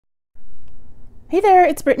Hey there,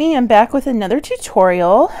 it's Brittany. I'm back with another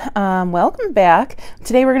tutorial. Welcome back.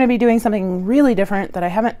 Today we're going to be doing something really different that I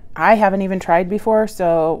haven't even tried before,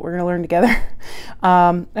 so we're going to learn together.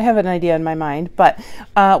 I have an idea in my mind, but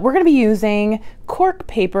we're going to be using cork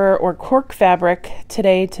paper or cork fabric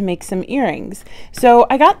today to make some earrings. So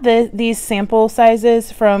I got these sample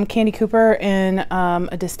sizes from Candy Cooper in a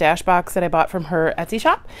distash box that I bought from her Etsy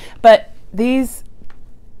shop, but these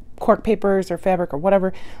cork papers or fabric or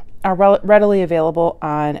whatever are readily available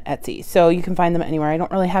on Etsy, so you can find them anywhere. I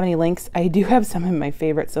don't really have any links. I do have some of my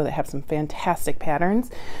favorites, so they have some fantastic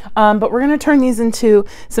patterns, but we're going to turn these into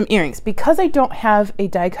some earrings. Because I don't have a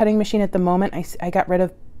die cutting machine at the moment, I got rid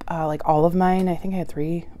of like all of mine. I think I had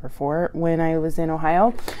 3 or 4 when I was in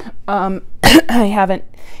Ohio. I haven't,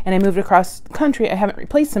 and I moved across the country. I haven't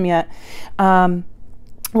replaced them yet.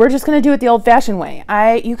 We're just going to do it the old-fashioned way.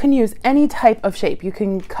 You can use any type of shape. You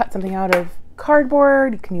can cut something out of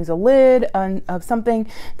cardboard, you can use a lid of something.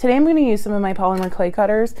 Today I'm going to use some of my polymer clay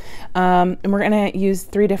cutters, and we're going to use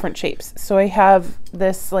 3 different shapes. So I have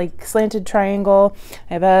this like slanted triangle,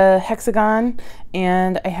 I have a hexagon,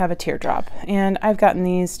 and I have a teardrop. And I've gotten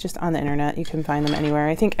these just on the internet. You can find them anywhere.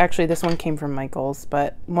 I think actually this one came from Michael's,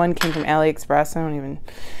 but one came from AliExpress. I don't even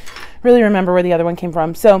really remember where the other one came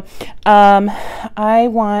from. So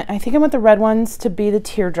I think I want the red ones to be the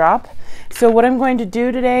teardrop. So what I'm going to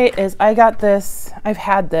do today is I've had this,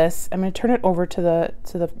 I'm going to turn it over to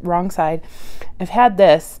the wrong side. I've had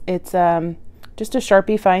this, it's just a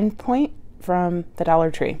Sharpie fine point from the Dollar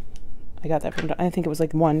Tree. I got that from, I think it was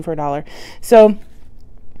like 1 for $1. So,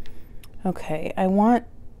 okay, I want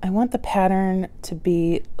the pattern to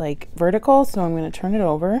be like vertical, so I'm going to turn it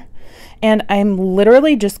over, and I'm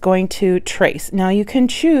literally just going to trace. Now you can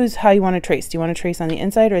choose how you want to trace. Do you want to trace on the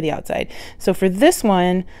inside or the outside? So for this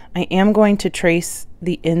one, I am going to trace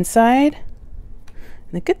the inside.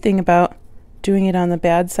 And the good thing about doing it on the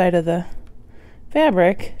bad side of the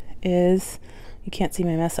fabric is you can't see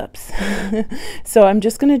my mess ups. So I'm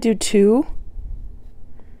just going to do 2.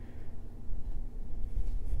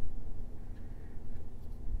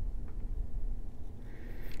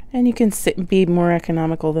 And you can be more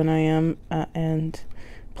economical than I am and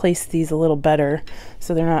place these a little better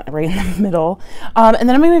so they're not right in the middle. And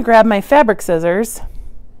then I'm going to grab my fabric scissors.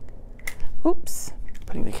 Oops,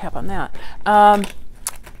 putting the cap on that.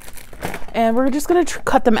 And we're just going to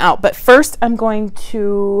cut them out. But first I'm going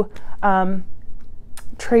to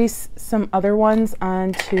trace some other ones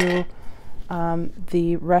onto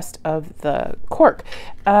the rest of the cork.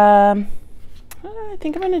 I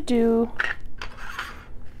think I'm going to do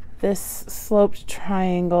this sloped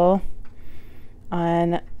triangle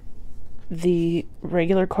on the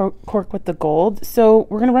regular cork with the gold. So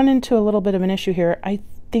we're going to run into a little bit of an issue here. I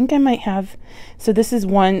think I might have, so this is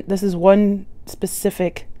one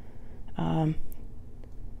specific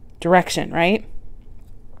direction, right?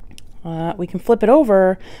 We can flip it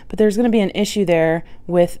over, but there's going to be an issue there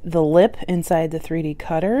with the lip inside the 3D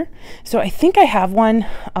cutter. So I think I have one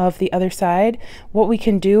of the other side. What we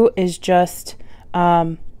can do is just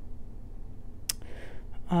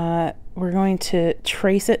we're going to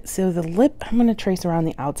trace it. So the lip, I'm going to trace around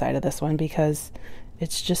the outside of this one because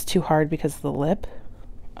it's just too hard because of the lip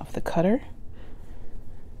of the cutter.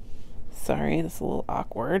 Sorry, that's a little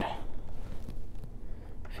awkward.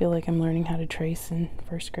 I feel like I'm learning how to trace in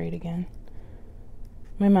 1st grade again.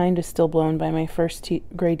 My mind is still blown by my 1st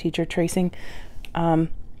grade teacher tracing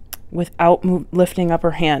without lifting up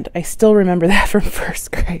her hand. I still remember that from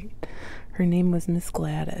 1st grade. Her name was Miss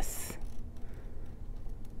Gladys.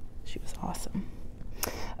 She was awesome.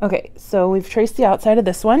 Okay, so we've traced the outside of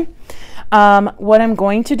this one. What I'm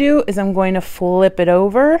going to do is I'm going to flip it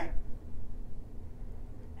over.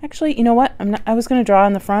 Actually, you know what? I was going to draw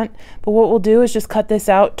on the front, but what we'll do is just cut this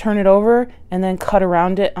out, turn it over, and then cut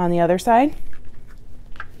around it on the other side.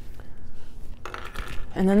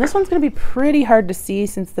 And then this one's going to be pretty hard to see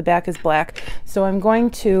since the back is black. So I'm going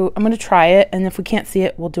to try it, and if we can't see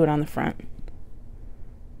it, we'll do it on the front.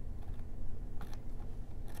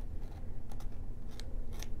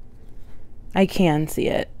 I can see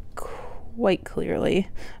it quite clearly.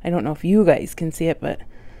 I don't know if you guys can see it, but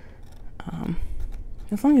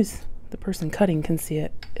as long as the person cutting can see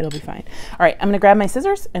it, it'll be fine. All right, I'm going to grab my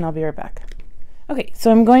scissors and I'll be right back. Okay,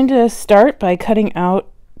 so I'm going to start by cutting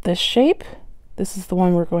out this shape. This is the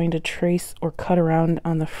one we're going to trace or cut around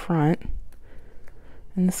on the front.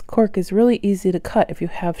 And this cork is really easy to cut if you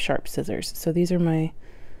have sharp scissors. So these are my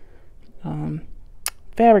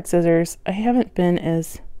fabric scissors. I haven't been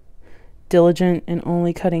as diligent in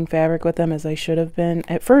only cutting fabric with them as I should have been.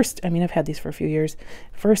 At first, I mean, I've had these for a few years.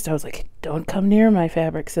 At first, I was like, don't come near my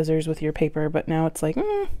fabric scissors with your paper. But now it's like,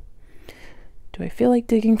 do Do I feel like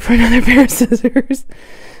digging for another pair of scissors?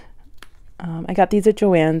 I got these at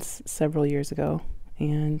Joann's several years ago,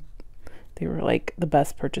 and they were like the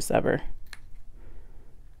best purchase ever.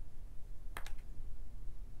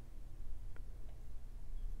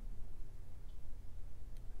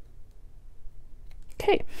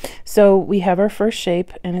 Okay, so we have our first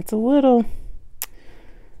shape, and it's a little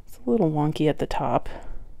wonky at the top, a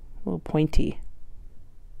little pointy.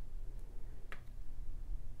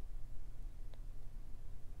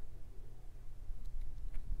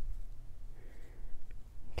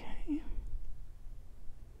 Okay,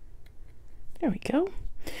 there we go.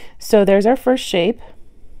 So there's our first shape.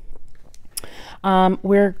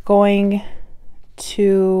 We're going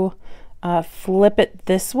to flip it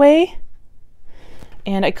this way.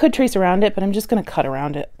 And I could trace around it, but I'm just going to cut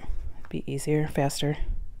around it. It'd be easier, faster.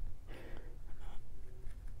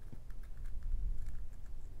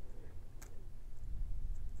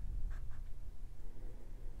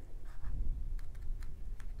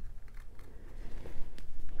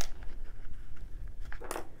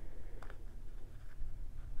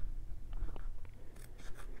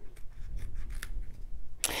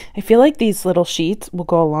 I feel like these little sheets will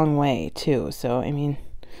go a long way too. So, I mean,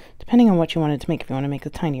 depending on what you wanted to make, if you want to make a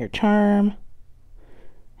tinier charm,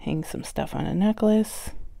 hang some stuff on a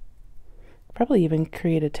necklace, probably even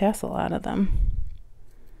create a tassel out of them.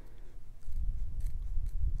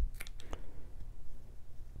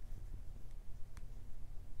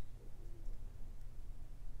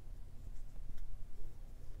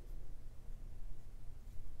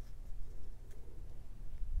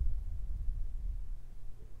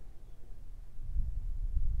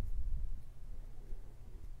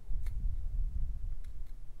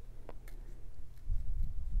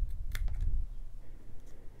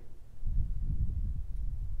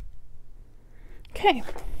 Okay,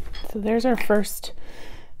 so there's our first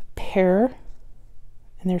pair,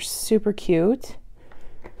 and they're super cute.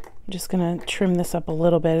 I'm just gonna trim this up a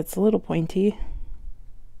little bit. It's a little pointy.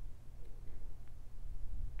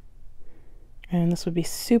 And this would be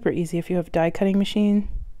super easy if you have a die cutting machine.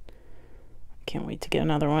 Can't wait to get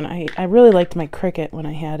another one. I really liked my Cricut when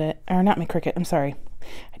I had it. Or not my Cricut, I'm sorry.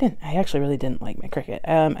 I actually really didn't like my Cricut.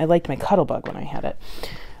 I liked my Cuttlebug when I had it.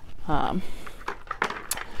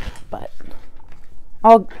 But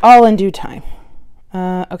all in due time.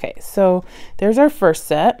 Okay, so there's our first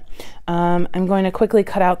set. I'm going to quickly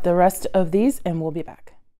cut out the rest of these and we'll be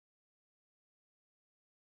back.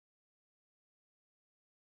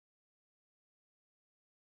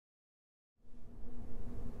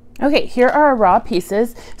 Okay, here are our raw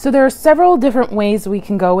pieces. So there are several different ways we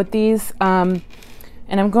can go with these.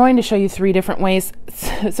 And I'm going to show you 3 different ways.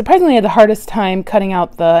 Surprisingly, I had the hardest time cutting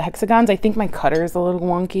out the hexagons. I think my cutter is a little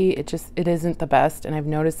wonky. It isn't the best, and I've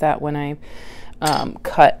noticed that when I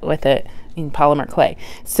cut with it in polymer clay.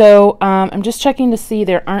 So I'm just checking to see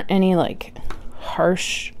there aren't any like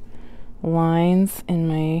harsh lines in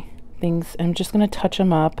my things. I'm just going to touch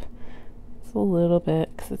them up just a little bit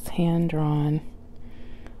because it's hand drawn.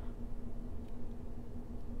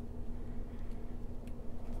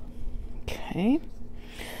 Okay.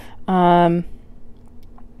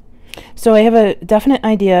 So I have a definite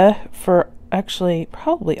idea for actually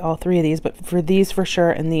probably all 3 of these, but for these for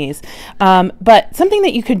sure and these. But something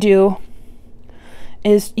that you could do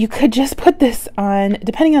is you could just put this on,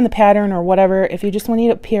 depending on the pattern or whatever, if you just want to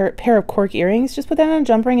need a pair of cork earrings, just put that on a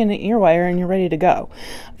jump ring and an ear wire and you're ready to go.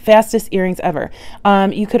 Fastest earrings ever.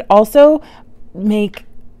 You could also make,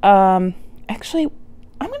 actually,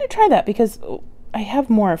 I'm going to try that because I have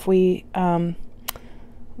more if we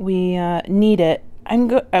need it. I'm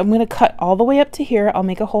going to cut all the way up to here. I'll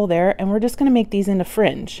make a hole there, and we're just going to make these into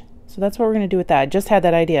fringe. So that's what we're going to do with that. I just had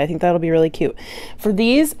that idea. I think that'll be really cute. For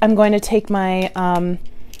these, I'm going to take my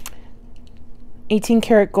 18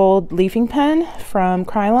 karat gold leafing pen from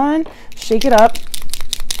Krylon, shake it up.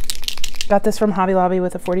 Got this from Hobby Lobby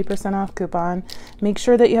with a 40% off coupon. Make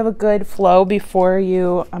sure that you have a good flow before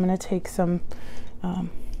you, I'm going to take some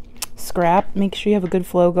scrap. Make sure you have a good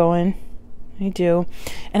flow going. I do.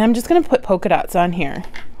 And I'm just going to put polka dots on here.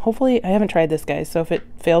 Hopefully, I haven't tried this, guys, so if it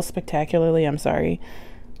fails spectacularly, I'm sorry.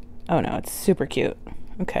 Oh no, it's super cute.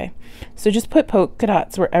 Okay, so just put polka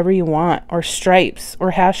dots wherever you want, or stripes,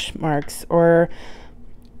 or hash marks, or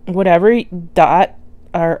whatever dot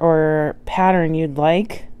or pattern you'd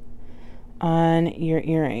like on your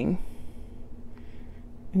earring.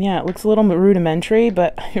 Yeah, it looks a little rudimentary,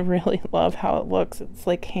 but I really love how it looks. It's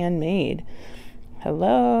like handmade.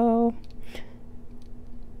 Hello.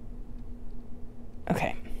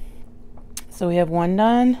 Okay, so we have one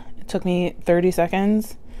done. It took me 30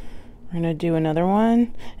 seconds We're gonna do another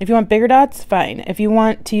one. If you want bigger dots, fine. If you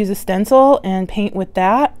want to use a stencil and paint with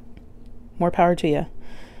that, more power to you.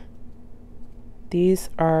 These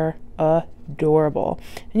are adorable,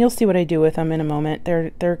 and you'll see what I do with them in a moment.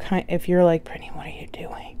 They're kind. If you're like, Brittany, what are you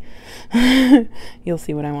doing? You'll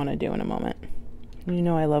see what I want to do in a moment. You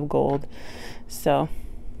know I love gold. So,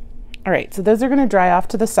 all right. So those are gonna dry off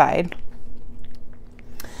to the side.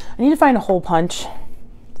 I need to find a hole punch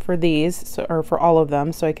for these, or for all of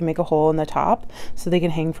them, so I can make a hole in the top so they can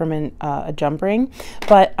hang from a jump ring.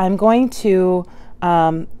 But I'm going to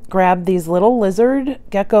grab these little lizard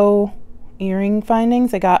gecko earring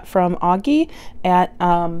findings I got from Augie at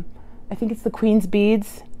I think it's the Queen's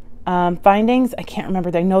Beads findings. I can't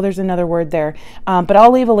remember. I know there's another word there, but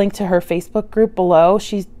I'll leave a link to her Facebook group below.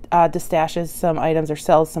 She's destashes some items or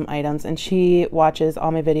sells some items, and she watches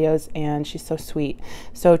all my videos, and she's so sweet.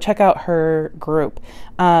 So check out her group.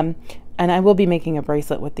 And I will be making a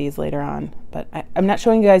bracelet with these later on, but I'm not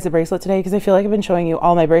showing you guys the bracelet today because I feel like I've been showing you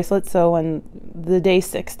all my bracelets. So when the day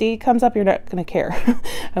 60 comes up, you're not going to care.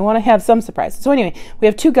 I want to have some surprise. So anyway, we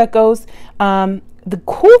have 2 geckos. The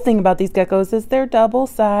cool thing about these geckos is they're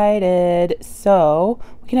double-sided. So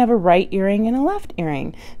we can have a right earring and a left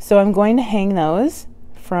earring. So I'm going to hang those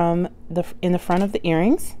from in the front of the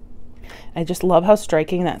earrings. I just love how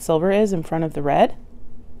striking that silver is in front of the red.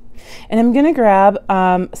 And I'm going to grab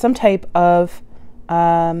some type of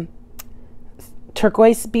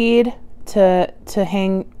turquoise bead to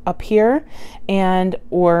hang up here and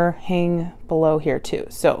or hang below here too.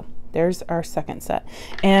 So there's our second set.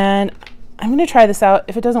 And I'm going to try this out.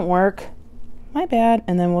 If it doesn't work, my bad.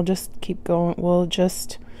 And then we'll just keep going. We'll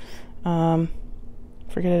just forget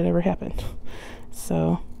it ever happened.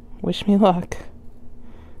 So wish me luck.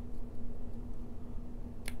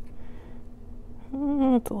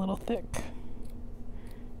 Oh, it's a little thick.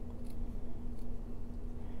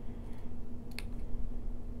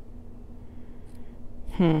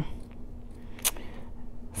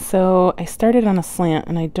 So I started on a slant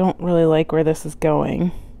and I don't really like where this is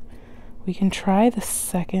going. We can try the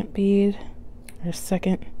second bead or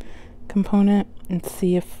second component and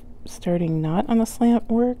see if starting not on a slant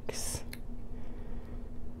works.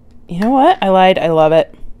 You know what? I lied. I love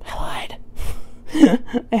it. I lied.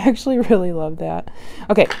 I actually really love that.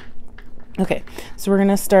 Okay. Okay. So we're going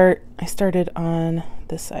to start. I started on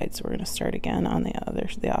this side, so we're going to start again on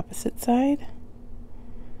the opposite side.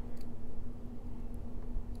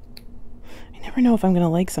 I never know if I'm going to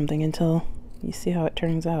like something until you see how it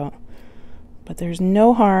turns out. But there's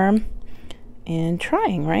no harm in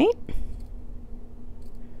trying, right?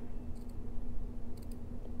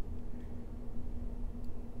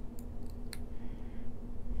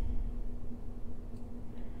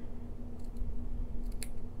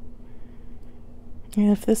 And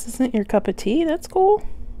if this isn't your cup of tea, that's cool.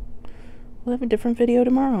 We'll have a different video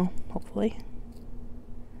tomorrow, hopefully.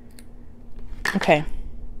 Okay.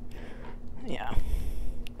 Yeah.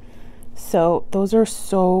 So those are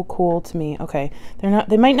so cool to me. Okay.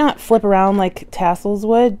 They might not flip around like tassels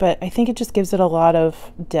would, but I think it just gives it a lot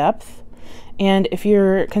of depth. And if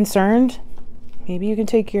you're concerned, maybe you can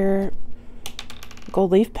take your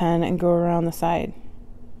gold leaf pen and go around the side,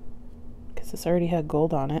 because this already had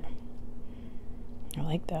gold on it. I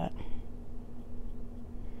like that.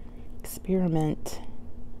 Experiment.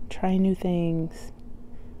 Try new things.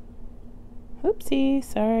 Oopsie,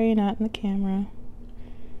 sorry, not in the camera.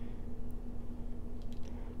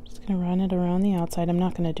 Just gonna run it around the outside. I'm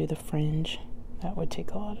not gonna do the fringe. That would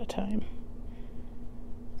take a lot of time.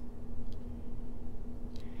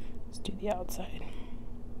 Let's do the outside.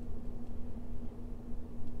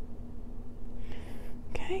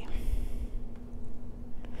 Okay.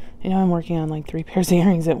 I know I'm working on like 3 pairs of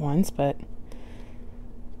earrings at once, but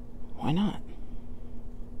why not?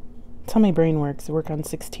 That's how my brain works. I work on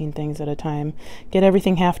 16 things at a time, get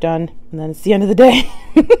everything half done, and then it's the end of the day.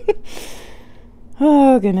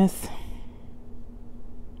 Oh, goodness.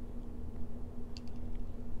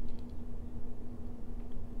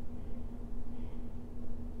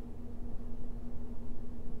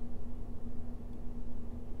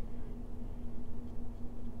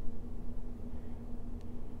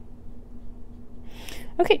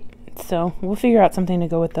 Okay, so we'll figure out something to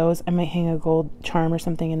go with those. I might hang a gold charm or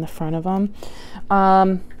something in the front of them.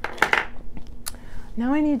 Now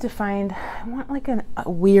I need to find, I want like a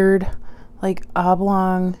weird, like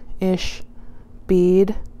oblong-ish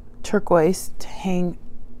bead, turquoise, to hang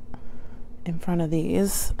in front of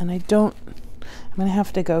these. And I'm going to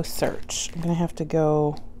have to go search. I'm going to have to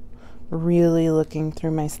go really looking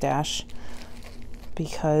through my stash,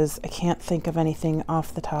 because I can't think of anything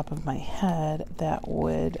off the top of my head that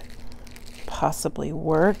would possibly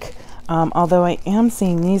work. Although I am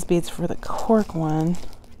seeing these beads for the Cork one.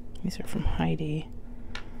 These are from Heidi.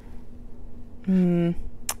 No,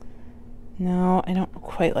 I don't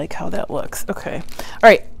quite like how that looks. Okay. All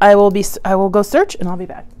right. I will go search and I'll be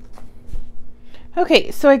back.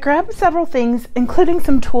 Okay, so I grabbed several things, including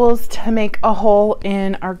some tools to make a hole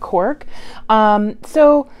in our cork.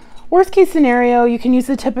 So worst case scenario, you can use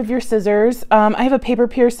the tip of your scissors. I have a paper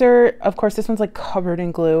piercer. Of course, this one's like covered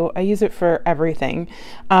in glue. I use it for everything.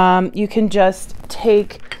 You can just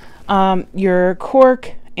take your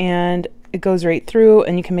cork and it goes right through,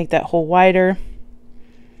 and you can make that hole wider.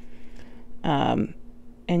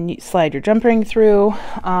 And you slide your jump ring through.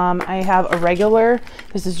 I have a regular,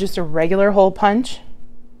 this is just a regular hole punch.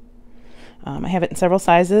 I have it in several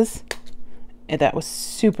sizes. And that was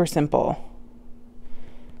super simple.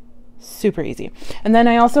 Super easy. And then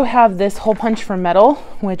I also have this hole punch for metal,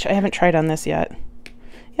 which I haven't tried on this yet.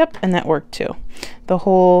 Yep, and that worked too. The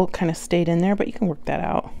hole kind of stayed in there, but you can work that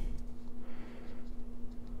out.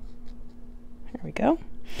 There we go.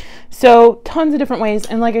 So tons of different ways,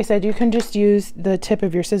 and like I said, you can just use the tip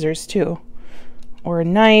of your scissors too, or a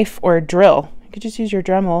knife, or a drill. You could just use your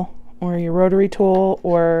Dremel or your rotary tool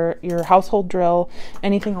or your household drill.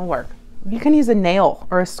 Anything will work. You can use a nail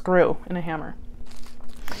or a screw and a hammer.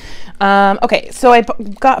 Okay, so I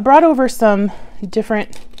brought over some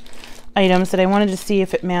different items that I wanted to see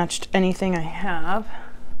if it matched anything I have.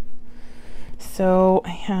 So I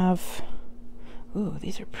have, ooh,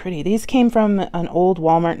 these are pretty. These came from an old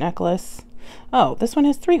Walmart necklace. Oh, this one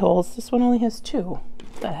has 3 holes. This one only has 2. What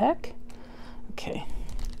the heck? Okay.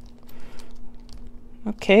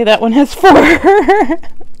 Okay, that one has 4.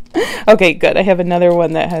 Okay, good. I have another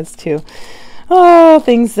one that has 2. Oh,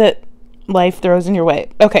 things that life throws in your way.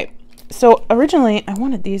 Okay, so originally I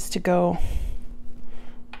wanted these to go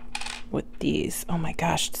with these. Oh my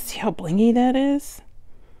gosh, see how blingy that is?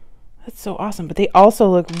 That's so awesome. But they also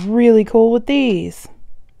look really cool with these.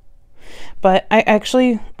 But I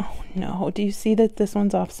actually, oh no, do you see that this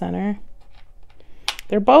one's off center?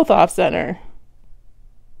 They're both off center.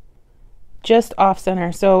 Just off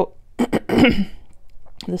center. So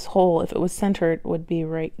this hole, if it was centered, would be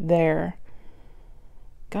right there.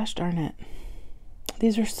 Gosh darn it.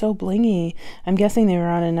 These are so blingy. I'm guessing they were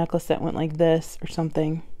on a necklace that went like this or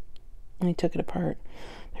something. And I took it apart.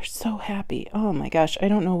 They're so happy. Oh my gosh, I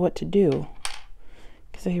don't know what to do.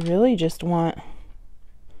 Because I really just want,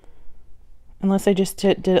 unless I just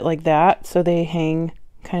did it like that, so they hang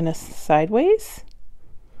kind of sideways.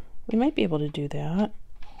 We might be able to do that.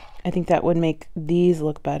 I think that would make these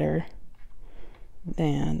look better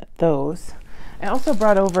than those. I also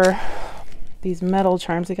brought over these metal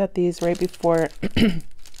charms. I got these right before,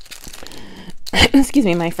 excuse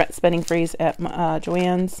me, my spending freeze at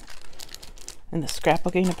Joann's in the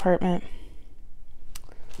scrapbooking department.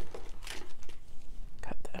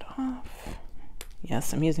 Cut that off.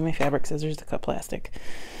 Yes, I'm using my fabric scissors to cut plastic.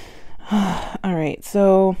 All right,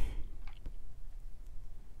 so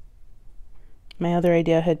my other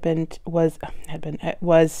idea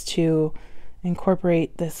was to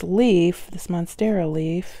incorporate this leaf, this Monstera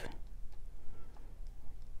leaf.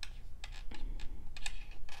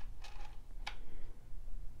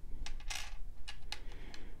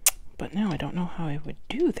 But now I don't know how I would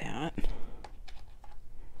do that.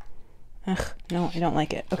 Ugh, no, I don't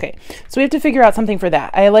like it. Okay, so we have to figure out something for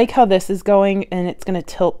that. I like how this is going, and it's going to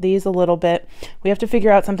tilt these a little bit. We have to figure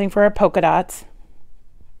out something for our polka dots.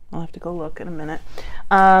 I'll have to go look in a minute.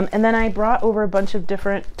 And then I brought over a bunch of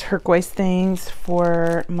different turquoise things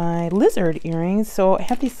for my lizard earrings. So I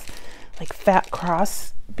have these like fat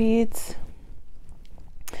cross beads.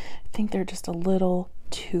 I think they're just a little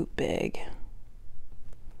too big.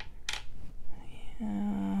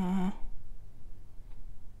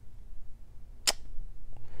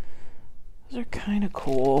 Those are kind of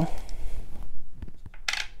cool.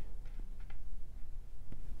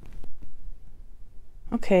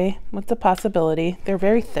 Okay, what's a possibility? They're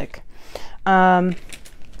very thick. I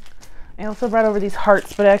also brought over these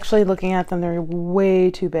hearts, but actually looking at them, they're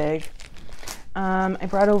way too big. I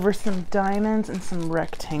brought over some diamonds and some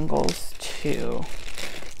rectangles too.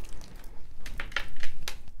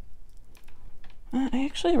 I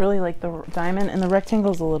actually really like the diamond, and the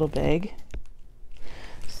rectangle's a little big.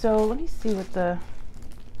 So let me see what the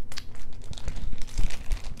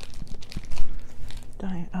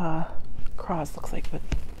cross looks like with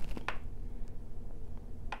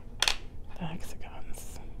the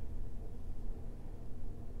hexagons.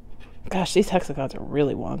 Gosh, these hexagons are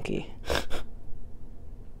really wonky.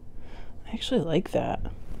 I actually like that.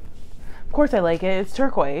 Of course I like it. It's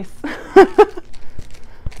turquoise.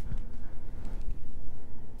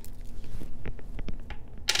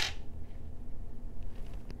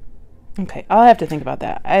 Okay, I'll have to think about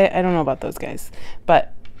that. I don't know about those guys,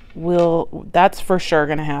 but that's for sure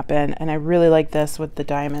gonna happen. And I really like this with the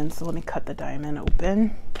diamond, so let me cut the diamond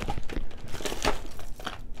open.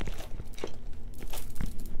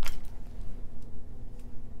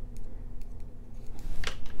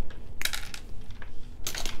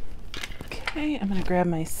 Okay, I'm gonna grab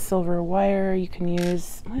my silver wire. You can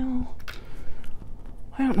use, well,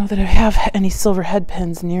 I don't know that I have any silver head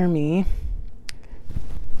pins near me.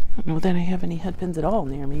 I don't know that I have any head pins at all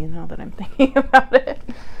near me now that I'm thinking about it.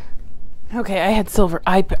 Okay, I had silver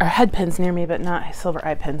head pins near me, but not silver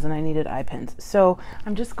eye pins, and I needed eye pins. So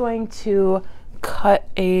I'm just going to cut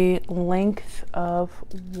a length of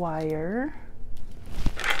wire.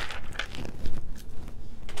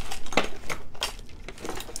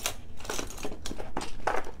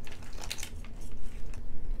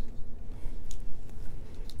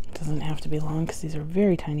 It doesn't have to be long because these are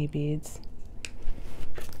very tiny beads.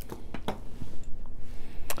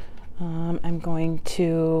 I'm going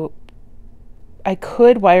to, I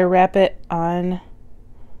could wire wrap it on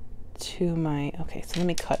to my, okay, so let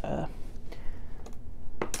me cut a,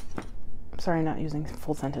 I'm sorry, not using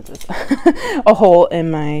full sentences, a hole in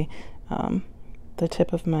my, the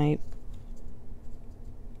tip of my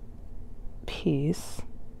piece.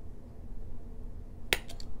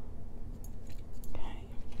 Okay.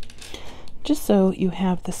 Just so you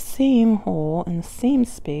have the same hole in the same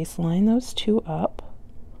space, line those two up.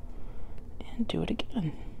 And do it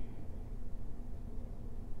again.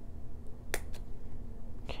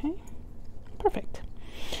 Okay, perfect.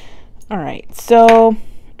 All right, so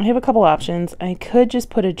I have a couple options. I could just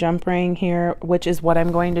put a jump ring here, which is what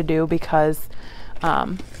I'm going to do because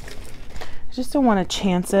I just don't want to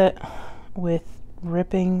chance it with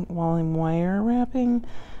ripping while I'm wire wrapping.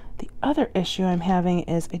 The other issue I'm having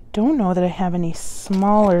is I don't know that I have any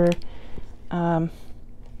smaller, I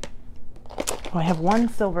have one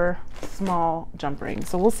silver small jump ring.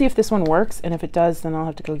 So we'll see if this one works, and if it does, then I'll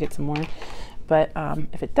have to go get some more. But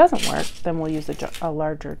if it doesn't work, then we'll use a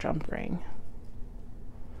larger jump ring.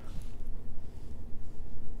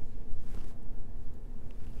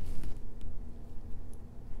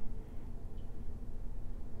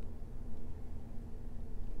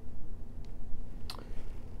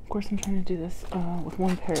 Of course, I'm trying to do this with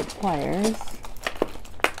one pair of pliers.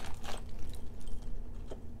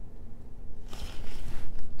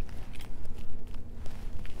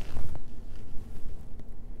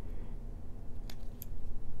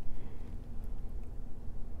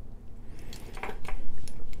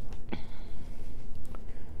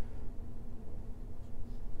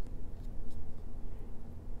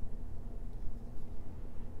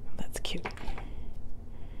 That's cute.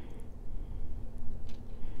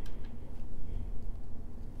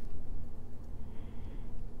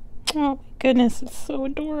 Oh my goodness, it's so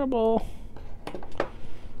adorable.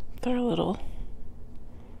 They're a little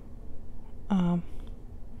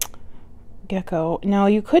gecko. Now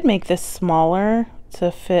you could make this smaller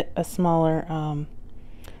to fit a smaller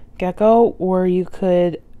gecko, or you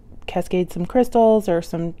could cascade some crystals or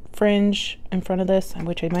some fringe in front of this,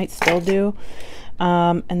 which I might still do.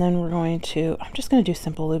 And then we're going to, I'm just going to do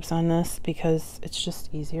simple loops on this because it's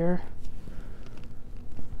just easier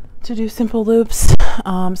to do simple loops,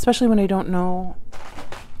 especially when I don't know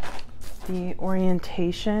the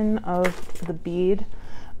orientation of the bead.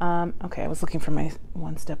 Okay, I was looking for my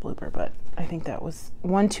one-step looper, but I think that was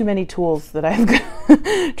one too many tools that I'm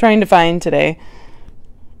trying to find today.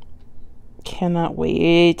 Cannot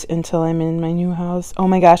wait until I'm in my new house. Oh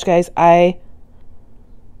my gosh, guys, I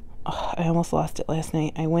almost lost it last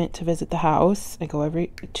night. I went to visit the house. I go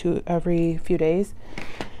every few days,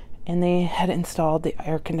 and they had installed the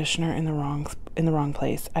air conditioner in the wrong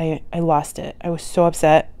place. I lost it. I was so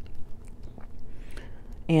upset,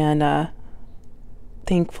 and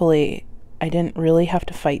thankfully I didn't really have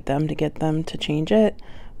to fight them to get them to change it.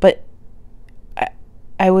 But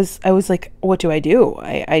I was like, what do?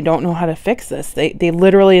 I don't know how to fix this. They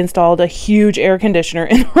literally installed a huge air conditioner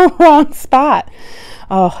in the wrong spot.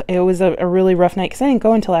 Oh, it was a really rough night because I didn't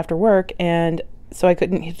go until after work, and so I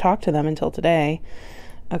couldn't talk to them until today.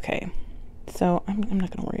 Okay, so I'm not going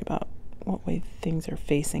to worry about what way things are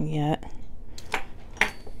facing yet.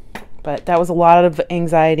 But that was a lot of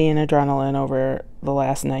anxiety and adrenaline over the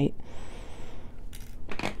last night.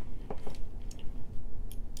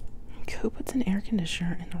 Who puts an air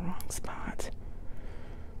conditioner in the wrong spot?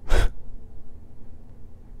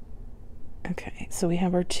 Okay, so we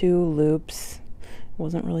have our two loops.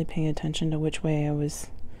 Wasn't really paying attention to which way I was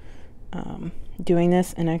doing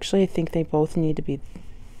this, and actually I think they both need to be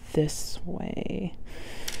this way.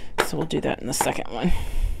 So we'll do that in the second one.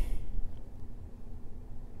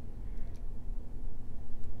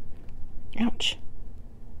 Ouch.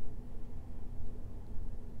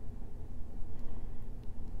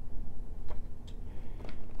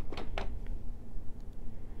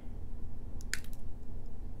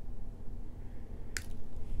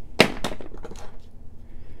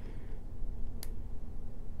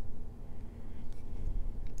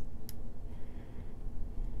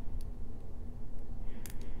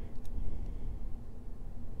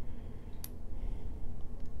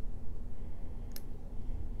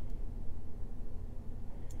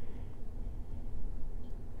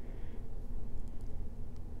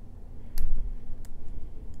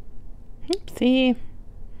 Oopsie.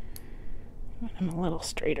 I'm a little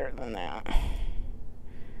straighter than that.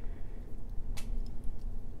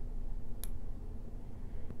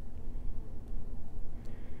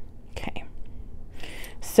 Okay.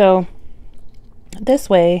 So this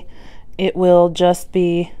way it will just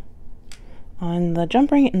be on the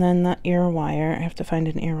jump ring and then the ear wire. I have to find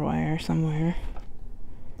an ear wire somewhere.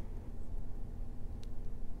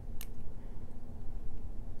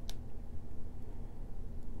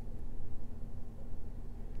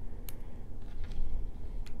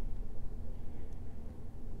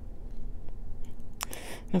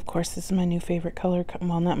 And of course, this is my new favorite color.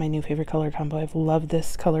 Well, not my new favorite color combo. I've loved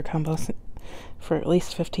this color combo for at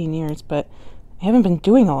least 15 years, but I haven't been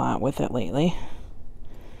doing a lot with it lately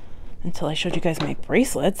until I showed you guys my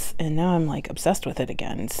bracelets, and now I'm like obsessed with it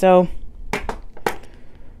again. So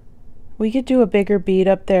we could do a bigger bead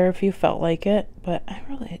up there if you felt like it, but I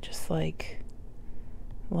really just like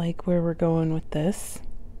where we're going with this.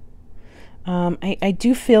 I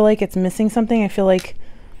do feel like it's missing something. I feel like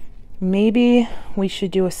maybe we should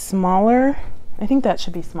do a smaller. I think that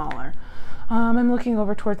should be smaller. I'm looking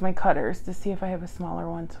over towards my cutters to see if I have a smaller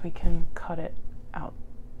one so we can cut it out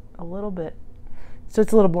a little bit so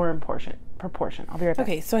it's a little more in proportion. I'll be right back.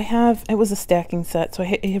 Okay, so it was a stacking set, so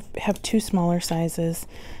I have two smaller sizes.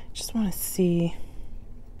 Just want to see.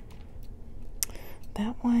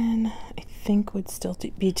 That one I think would still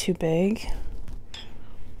be too big.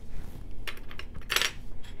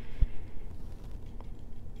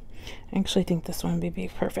 I actually think this one would be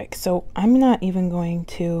perfect. So I'm not going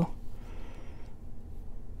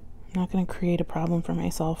to create a problem for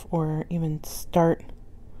myself or even start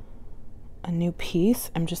a new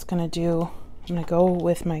piece. I'm going to go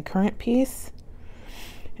with my current piece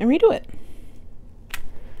and redo it.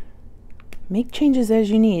 Make changes as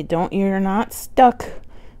you need. You're not stuck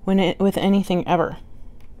with anything ever.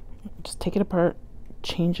 Just take it apart,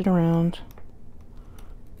 change it around.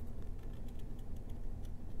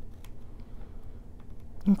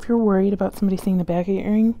 If you're worried about somebody seeing the back of your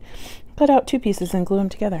earring, cut out two pieces and glue them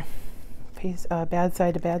together. Bad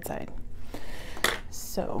side to bad side.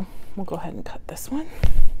 So we'll go ahead and cut this one.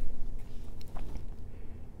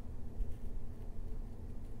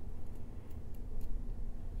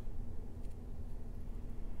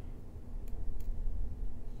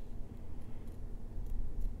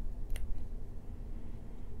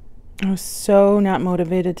 I was so not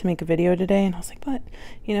motivated to make a video today, and I was like, but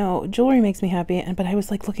you know, jewelry makes me happy. But I was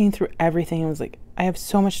like looking through everything. I was like, I have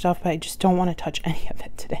so much stuff, but I just don't want to touch any of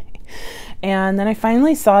it today. And then I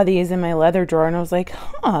finally saw these in my leather drawer, and I was like,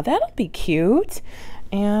 huh, that'll be cute.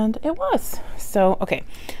 And it was. So okay,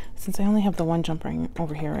 since I only have the one jump ring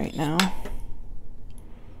over here right now,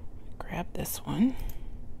 grab this one.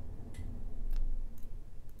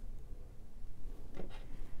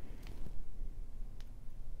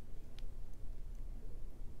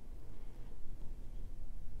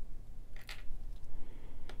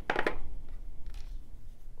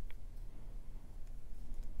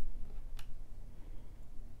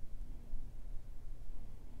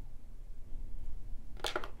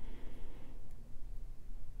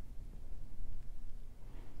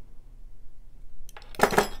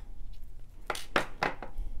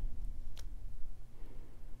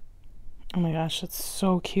 Oh my gosh, it's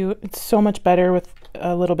so cute. It's so much better with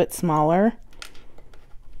a little bit smaller.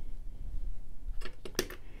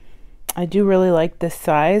 I do really like this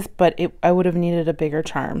size, but I would have needed a bigger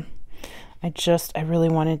charm. I really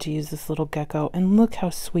wanted to use this little gecko, and look how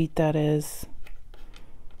sweet that is.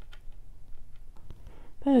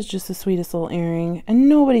 That is just the sweetest little earring, and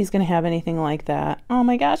nobody's gonna have anything like that. Oh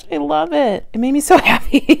my gosh, I love it. It made me so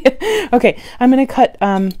happy. Okay, I'm gonna cut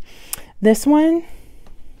this one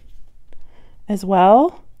as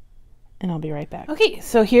well, and I'll be right back. Okay,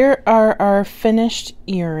 so here are our finished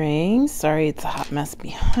earrings. Sorry, it's a hot mess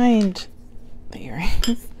behind the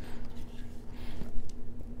earrings.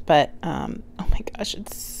 But oh my gosh,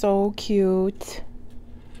 it's so cute.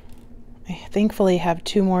 I thankfully have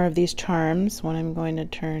 2 more of these charms. One I'm going to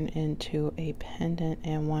turn into a pendant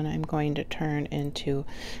and one I'm going to turn into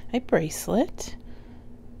a bracelet.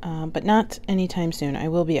 But not anytime soon. I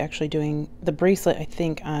will be actually doing the bracelet, I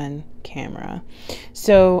think, on camera.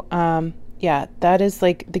 So yeah, that is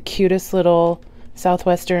like the cutest little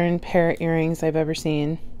Southwestern parrot earrings I've ever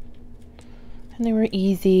seen. And they were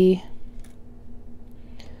easy.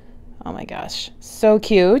 Oh my gosh, so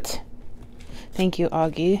cute. Thank you,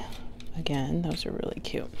 Augie. Again, those are really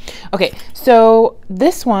cute. Okay, so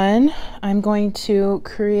this one, I'm going to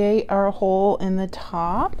create our hole in the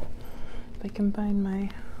top. If I can find my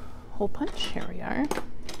hole punch, here we are.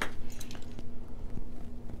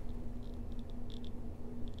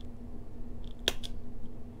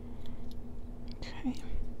 Okay.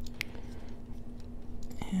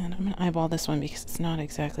 And I'm gonna eyeball this one because it's not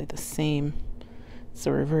exactly the same. It's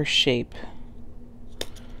a reverse shape.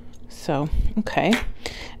 So, okay.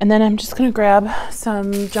 And then I'm just gonna grab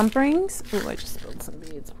some jump rings. Oh, I just spilled some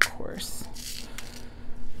beads, of course.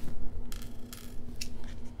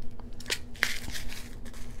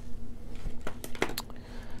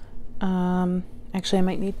 Actually, I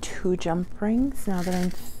might need 2 jump rings now that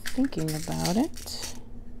I'm thinking about it.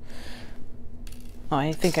 Oh,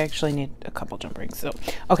 I think I actually need a couple jump rings. So,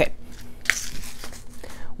 okay.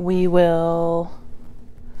 We will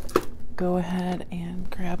go ahead and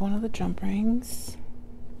grab one of the jump rings.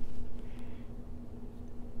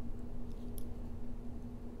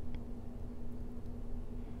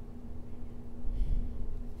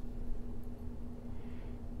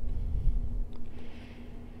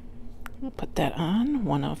 We'll put that on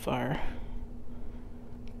one of our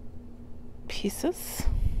pieces.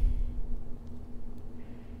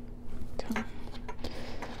 Okay.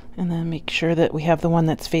 And then make sure that we have the one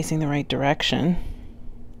that's facing the right direction.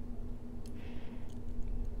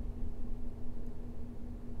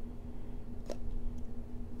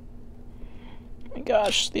 Oh my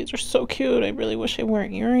gosh, these are so cute. I really wish they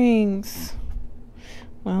weren't earrings.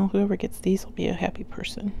 Well, whoever gets these will be a happy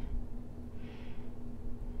person.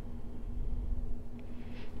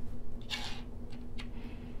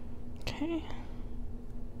 Okay.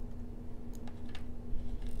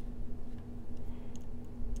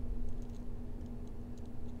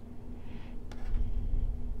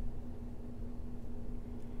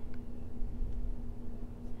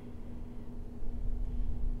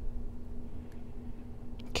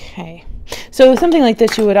 Okay, so something like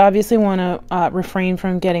this you would obviously want to refrain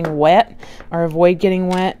from getting wet or avoid getting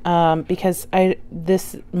wet because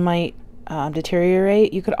this might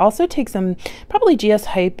deteriorate. You could also take some probably GS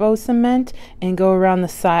Hypo cement and go around the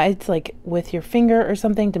sides like with your finger or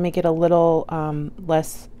something to make it a little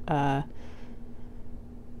less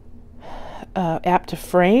apt to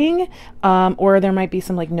fraying, or there might be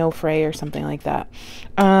some like no fray or something like that.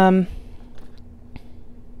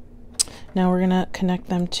 Now we're gonna connect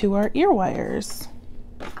them to our ear wires.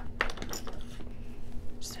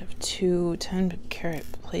 Just have 2 10-carat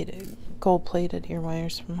gold-plated ear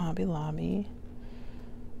wires from Hobby Lobby.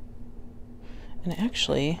 And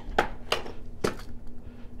actually, I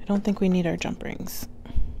don't think we need our jump rings.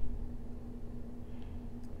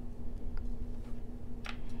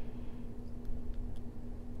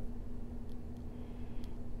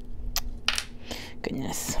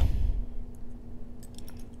 Goodness.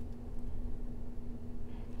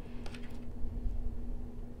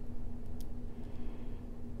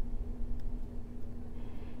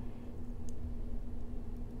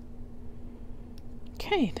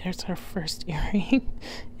 Okay, there's our first earring,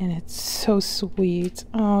 and it's so sweet.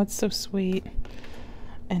 Oh, it's so sweet.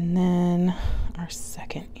 And then our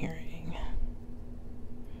second earring.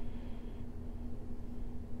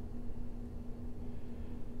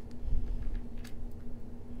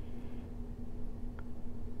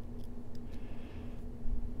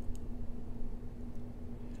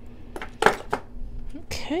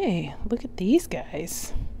 Okay, look at these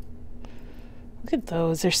guys. Look at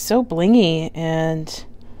those. They're so blingy and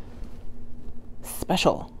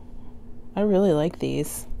special. I really like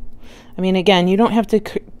these. I mean, again, you don't have to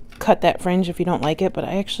cut that fringe if you don't like it, but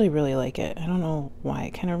I actually really like it. I don't know why.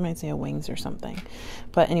 It kind of reminds me of wings or something.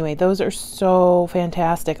 But anyway, those are so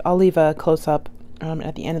fantastic. I'll leave a close-up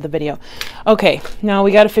at the end of the video. Okay, now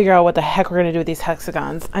we got to figure out what the heck we're going to do with these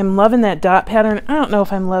hexagons. I'm loving that dot pattern. I don't know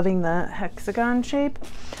if I'm loving the hexagon shape.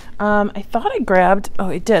 I thought I grabbed, oh,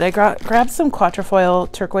 I did. I grabbed some quatrefoil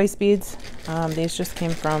turquoise beads. These just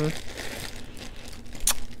came from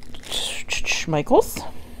Michael's.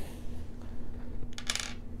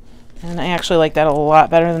 And I actually like that a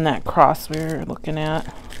lot better than that cross we were looking at.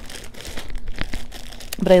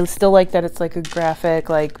 But I still like that it's like a graphic,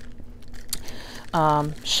 like,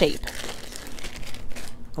 shape.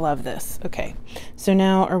 Love this. Okay, so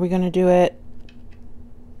now are we going to do it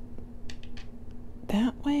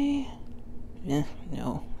that way?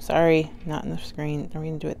 No, sorry, not in the screen. Are we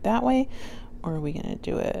going to do it that way, or are we going to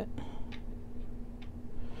do it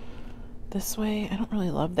this way? I don't really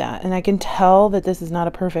love that, and I can tell that this is not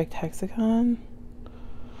a perfect hexagon.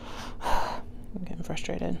 I'm getting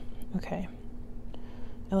frustrated. Okay,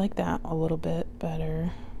 I like that a little bit better.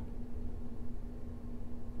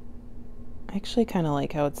 I actually kind of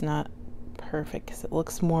like how it's not perfect because it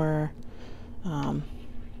looks more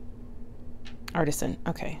artisan.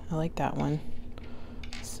 Okay, I like that one.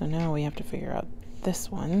 So now we have to figure out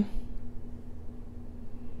this one.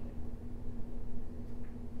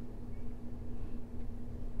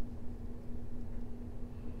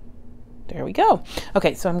 There we go.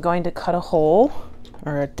 Okay, so I'm going to cut a hole,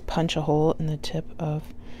 or punch a hole in the tip of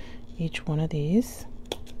each one of these.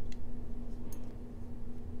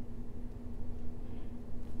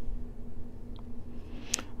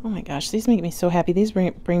 Oh my gosh, these make me so happy. These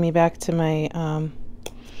bring me back to my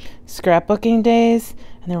scrapbooking days.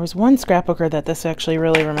 And there was one scrapbooker that this actually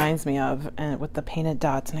really reminds me of, and with the painted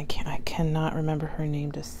dots, and I cannot remember her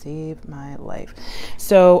name to save my life.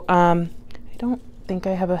 So I don't think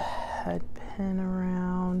I have a head pin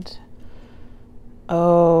around.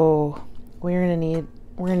 Oh, we're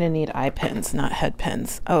gonna need eye pins, not head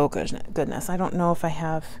pins. Oh goodness, I don't know if I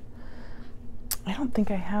have. I don't think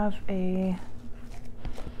I have a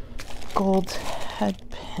gold head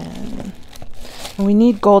pin. And we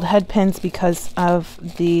need gold head pins because of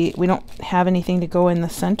we don't have anything to go in the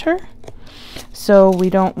center, so we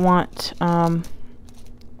don't want that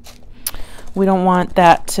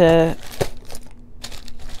to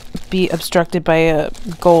be obstructed by a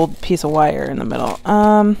gold piece of wire in the middle.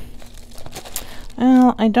 Well,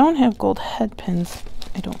 I don't have gold head pins,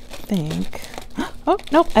 I don't think. Oh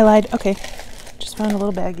nope, I lied. Okay, just found a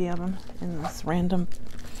little baggie of them in this random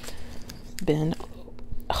bin.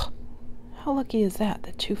 Ugh, how lucky is that?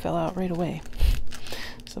 The two fell out right away.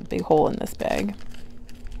 There's a big hole in this bag.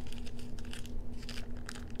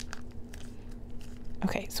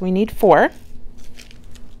 Okay, so we need 4.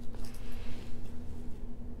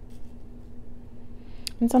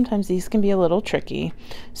 And sometimes these can be a little tricky.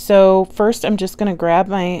 So first I'm just going to grab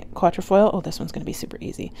my quatrefoil. Oh, this one's going to be super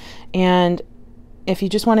easy. And if you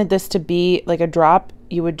just wanted this to be like a drop,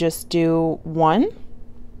 you would just do 1.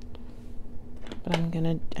 But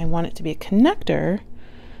I want it to be a connector,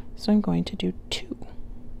 so I'm going to do 2.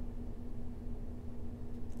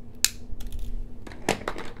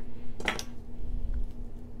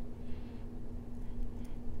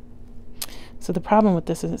 So the problem with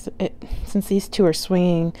this is, since these two are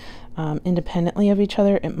swinging independently of each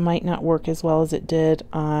other, it might not work as well as it did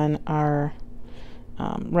on our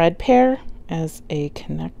red pair as a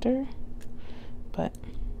connector, but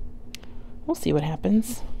we'll see what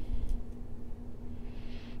happens.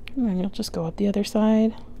 And then you'll just go up the other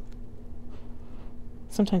side.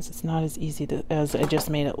 Sometimes it's not as easy as I just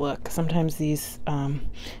made it look. Sometimes these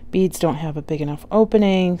beads don't have a big enough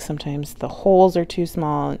opening. Sometimes the holes are too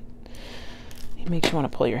small. It makes you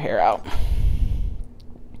want to pull your hair out.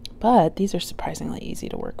 But these are surprisingly easy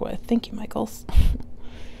to work with. Thank you, Michaels.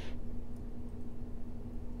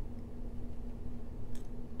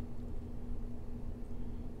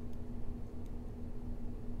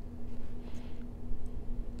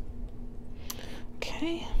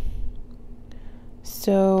 Okay,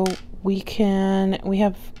 so we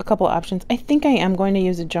have a couple options. I think I am going to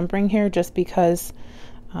use a jump ring here just because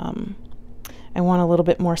I want a little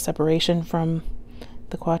bit more separation from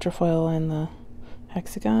the quatrefoil and the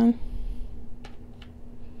hexagon.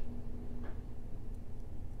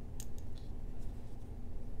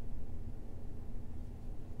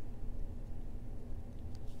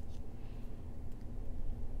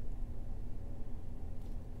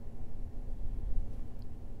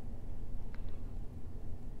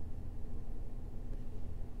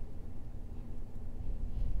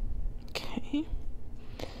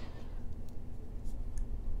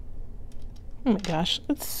 Oh my gosh,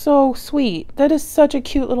 that's so sweet. That is such a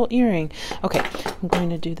cute little earring. Okay, I'm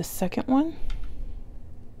going to do the second one.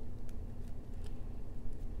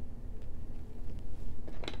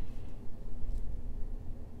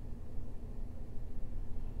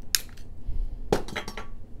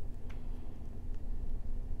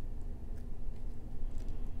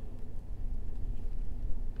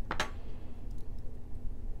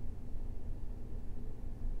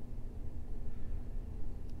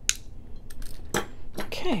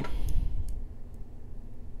 Okay.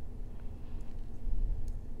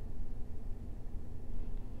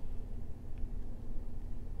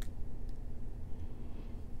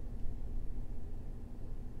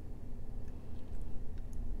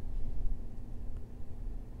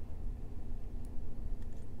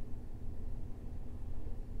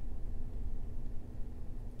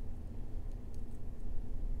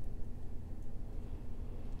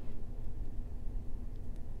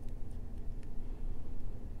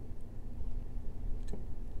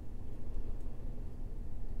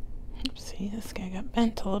 See, this guy got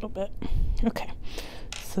bent a little bit. Okay,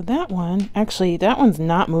 so that one, actually, that one's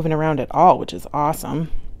not moving around at all, which is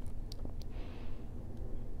awesome.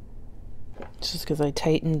 It's just because I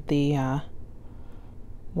tightened the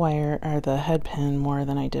wire or the head pin more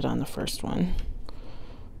than I did on the first one.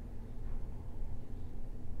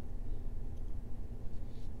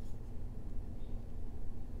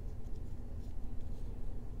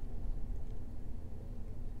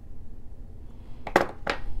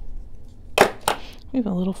 We have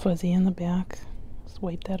a little fuzzy in the back. Let's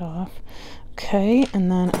wipe that off. Okay, and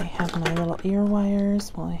then I have my little ear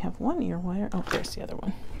wires. Well, I have one ear wire. Oh, there's the other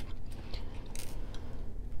one.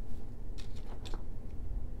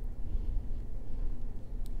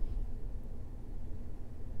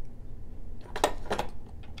 Oh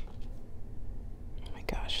my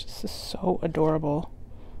gosh, this is so adorable.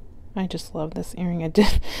 I just love this earring.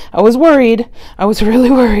 I was worried. I was really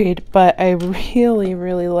worried, but I really,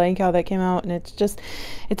 really like how that came out, and it's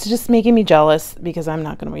just making me jealous because I'm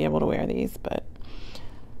not going to be able to wear these, but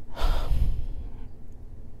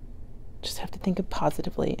just have to think of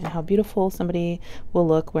positively and how beautiful somebody will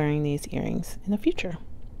look wearing these earrings in the future.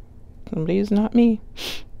 Somebody is not me.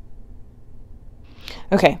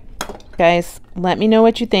 Okay, guys, let me know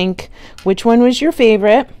what you think. Which one was your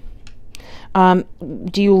favorite?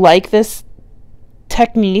 Do you like this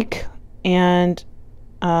technique? And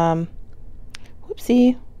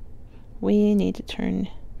whoopsie, we need to turn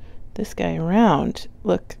this guy around.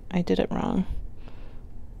 Look, I did it wrong.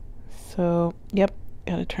 So, yep,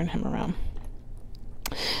 gotta turn him around.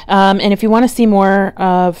 And if you want to see more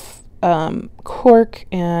of cork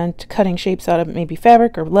and cutting shapes out of maybe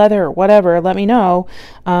fabric or leather or whatever, let me know.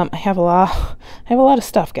 I have a lot of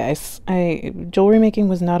stuff, guys. Jewelry making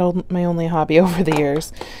was not my only hobby over the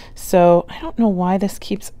years, so I don't know why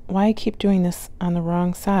I keep doing this on the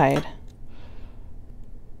wrong side.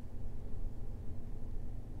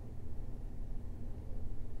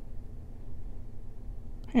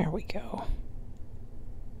 There we go.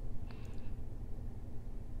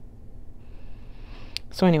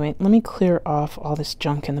 So anyway, let me clear off all this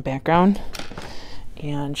junk in the background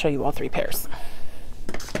and show you all three pairs.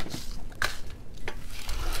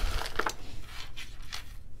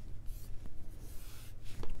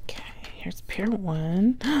 Okay, here's pair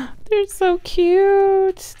one. They're so cute.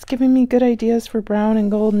 It's giving me good ideas for brown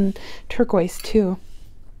and gold and turquoise too.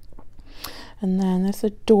 And then this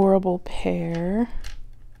adorable pair.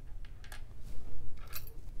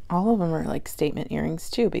 All of them are like statement earrings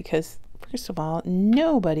too, because first of all,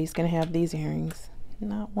 nobody's going to have these earrings.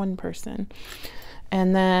 Not one person.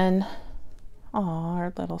 And then, aw,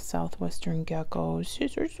 our little southwestern geckos.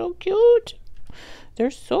 These are so cute.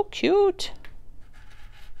 They're so cute.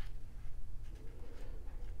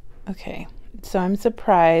 Okay, so I'm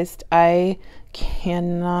surprised. I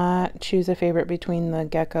cannot choose a favorite between the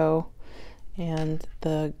gecko and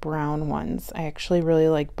the brown ones. I actually really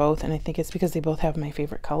like both, and I think it's because they both have my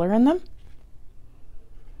favorite color in them.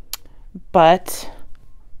 But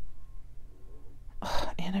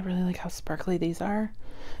and I really like how sparkly these are.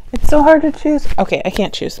 It's so hard to choose. Okay, I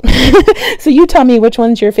can't choose. So you tell me which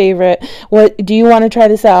one's your favorite. What do you want to try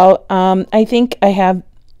this out? I think I have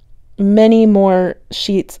many more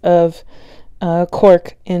sheets of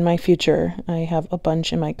cork in my future. I have a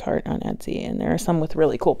bunch in my cart on Etsy, and there are some with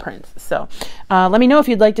really cool prints. So let me know if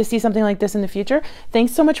you'd like to see something like this in the future.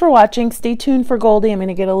 Thanks so much for watching. Stay tuned for Goldie. I'm going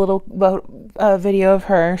to get a little video of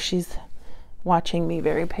her. She's watching me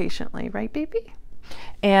very patiently, right, baby?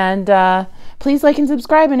 And please like and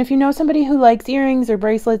subscribe. And if you know somebody who likes earrings or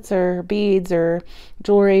bracelets or beads or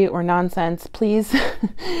jewelry or nonsense, please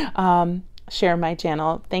share my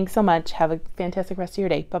channel. Thanks so much. Have a fantastic rest of your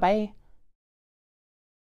day. Bye-bye.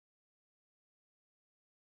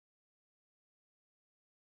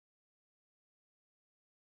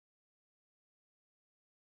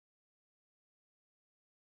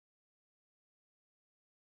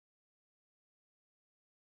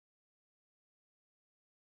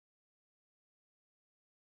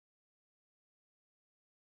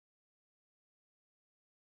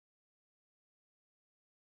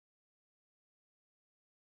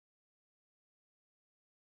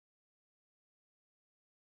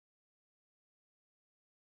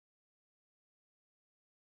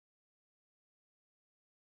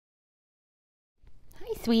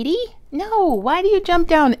 Hi, sweetie. No, why do you jump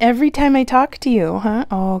down every time I talk to you, huh?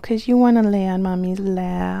 Oh, 'cause you want to lay on mommy's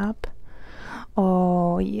lap.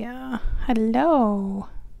 Oh, yeah. Hello.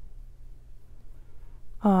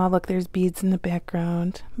 Oh, look, there's beads in the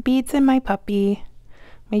background. Beads and my puppy.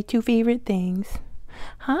 My two favorite things.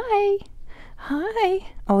 Hi. Hi.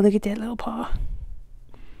 Oh, look at that little paw.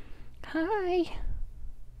 Hi.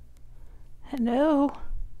 Hello.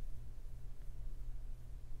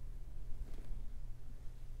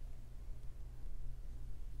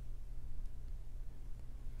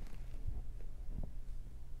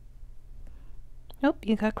 Oh,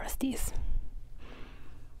 you got crusties.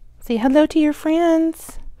 Say hello to your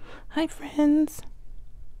friends. Hi, friends.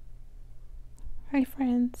 Hi,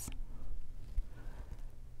 friends.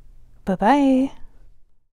 Bye-bye.